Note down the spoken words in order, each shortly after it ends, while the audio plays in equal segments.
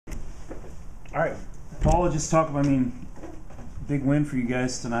All right, Paula, just talk about, big win for you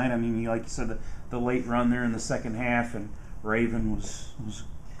guys tonight. Like you said, the late run there in the second half, and Raven was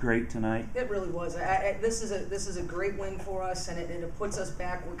great tonight. It really was. This is a great win for us, and it puts us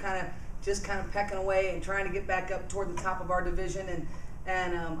back. We're kind of pecking away and trying to get back up toward the top of our division.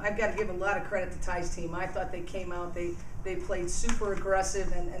 And I've got to give a lot of credit to Ty's team. I thought they came out, they played super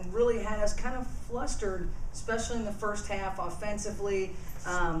aggressive and really had us kind of flustered, especially in the first half offensively.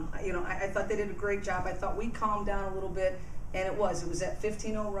 I thought they did a great job. I thought we calmed down a little bit, and it was that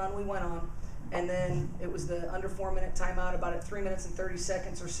 15-0 run we went on, and then it was the under 4-minute timeout about at 3 minutes and 30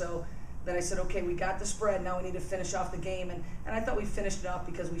 seconds or so. Then I said, okay, we got the spread, now we need to finish off the game, and I thought we finished it off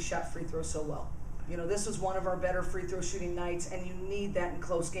because we shot free throws so well. This was one of our better free throw shooting nights, and you need that in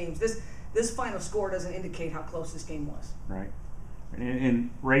close games. This final score doesn't indicate how close this game was. Right.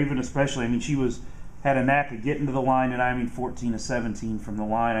 And Raven especially, she had a knack of getting to the line, and 14 of 17 from the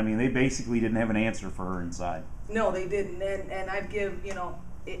line. They basically didn't have an answer for her inside. No, they didn't. And I'd give,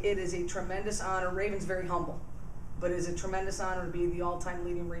 it is a tremendous honor. Raven's very humble, but it is a tremendous honor to be the all-time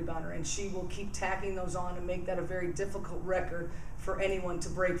leading rebounder, and she will keep tacking those on and make that a very difficult record for anyone to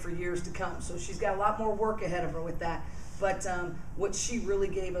break for years to come. So she's got a lot more work ahead of her with that. But what she really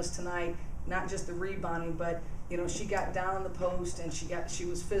gave us tonight, not just the rebounding, but she got down on the post and she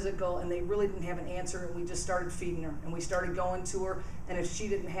was physical, and they really didn't have an answer, and we just started feeding her and we started going to her, and if she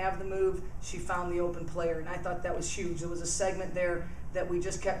didn't have the move, she found the open player, and I thought that was huge. There was a segment there that we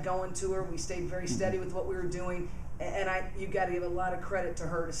just kept going to her. We stayed very steady with what we were doing, and you got to give a lot of credit to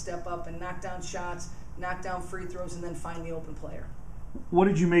her to step up and knock down shots, knock down free throws, and then find the open player. What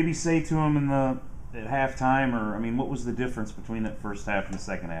did you maybe say to him at halftime, or what was the difference between that first half and the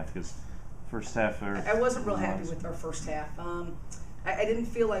second half? Because first half, I wasn't real happy with our first half. I didn't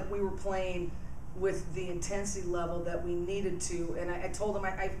feel like we were playing with the intensity level that we needed to, and I told him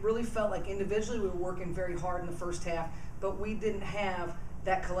I really felt like individually we were working very hard in the first half, but we didn't have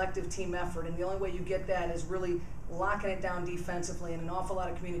that collective team effort, and the only way you get that is really locking it down defensively and an awful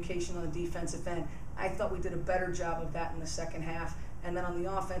lot of communication on the defensive end. I thought we did a better job of that in the second half, and then on the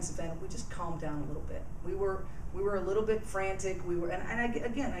offensive end, we just calmed down a little bit. We were a little bit frantic.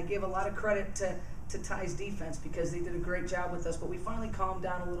 I gave a lot of credit to Ty's defense because they did a great job with us, but we finally calmed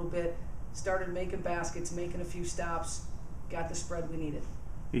down a little bit, started making baskets, making a few stops, got the spread we needed.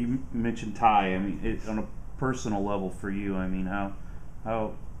 You mentioned Ty. On a personal level for you,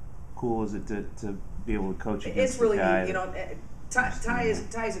 how cool is it to be able to coach against It's really guy neat. Ty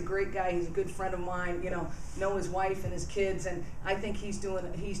is a great guy. He's a good friend of mine. Know his wife and his kids, and I think he's doing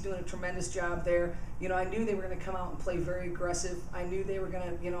a tremendous job there. I knew they were going to come out and play very aggressive. I knew they were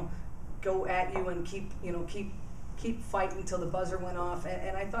going to go at you and keep fighting until the buzzer went off,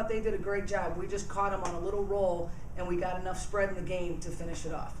 and I thought they did a great job. We just caught them on a little roll, and we got enough spread in the game to finish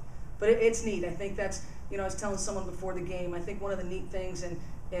it off. But it's neat. I think that's, I was telling someone before the game, I think one of the neat things in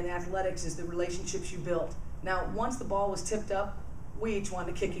athletics is the relationships you build. Now, once the ball was tipped up, we each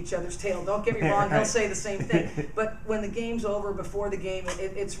wanted to kick each other's tail. Don't get me wrong, he'll say the same thing. But when the game's over, before the game,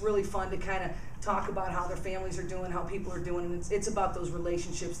 it's really fun to kind of talk about how their families are doing, how people are doing, and it's about those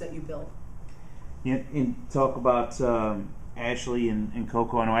relationships that you build. Yeah, and talk about Ashley and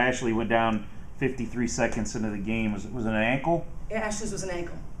Coco. I know Ashley went down 53 seconds into the game. Was it an ankle? Yeah, Ashley's was an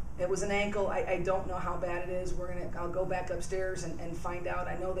ankle. It was an ankle. I don't know how bad it is. I'll go back upstairs and find out.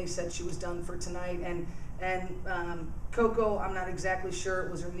 I know they said she was done for tonight. And Coco, I'm not exactly sure.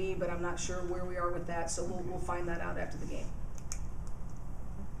 It was her knee, but I'm not sure where we are with that. So we'll find that out after the game.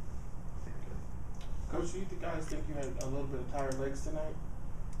 Coach, do you guys think you had a little bit of tired legs tonight?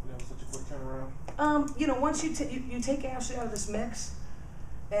 Such a quick turnaround. Once you take Ashley out of this mix,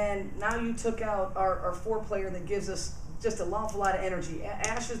 and now you took out our 4-player that gives us just an awful lot of energy.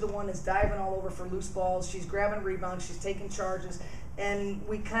 Ash is the one that's diving all over for loose balls. She's grabbing rebounds. She's taking charges. And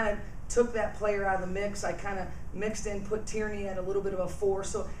we kind of took that player out of the mix. I kind of mixed in, put Tierney at a little bit of a 4.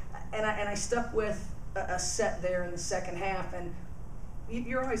 So, and I stuck with a set there in the second half. And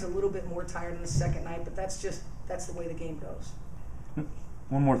you're always a little bit more tired in the second night, but that's the way the game goes.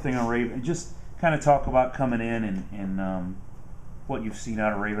 One more thing on Raven. Just kind of talk about coming in and what you've seen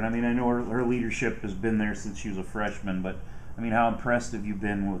out of Raven. I know her leadership has been there since she was a freshman, but how impressed have you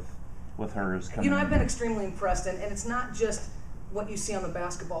been with her as coming in? I've been extremely impressed, and it's not just what you see on the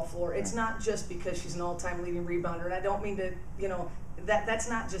basketball floor. It's not just because she's an all-time leading rebounder, and I don't mean to, that's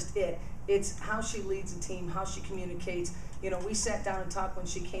not just it. It's how she leads the team, how she communicates. we sat down and talked when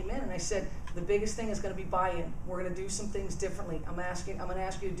she came in, and I said, the biggest thing is going to be buy-in. We're going to do some things differently. I'm going to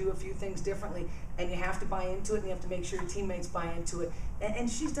ask you to do a few things differently, and you have to buy into it, and you have to make sure your teammates buy into it. And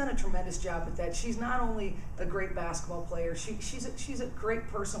she's done a tremendous job with that. She's not only a great basketball player, she's a great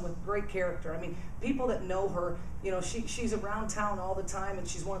person with great character. I mean, people that know her, she's around town all the time, and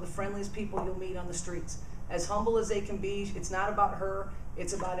she's one of the friendliest people you'll meet on the streets. As humble as they can be, it's not about her,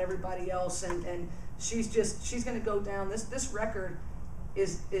 it's about everybody else, and she's going to go down. This record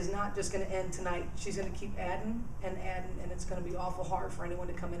is not just going to end tonight. She's going to keep adding, and it's going to be awful hard for anyone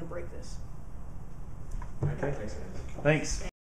to come in and break this. Okay. Thanks.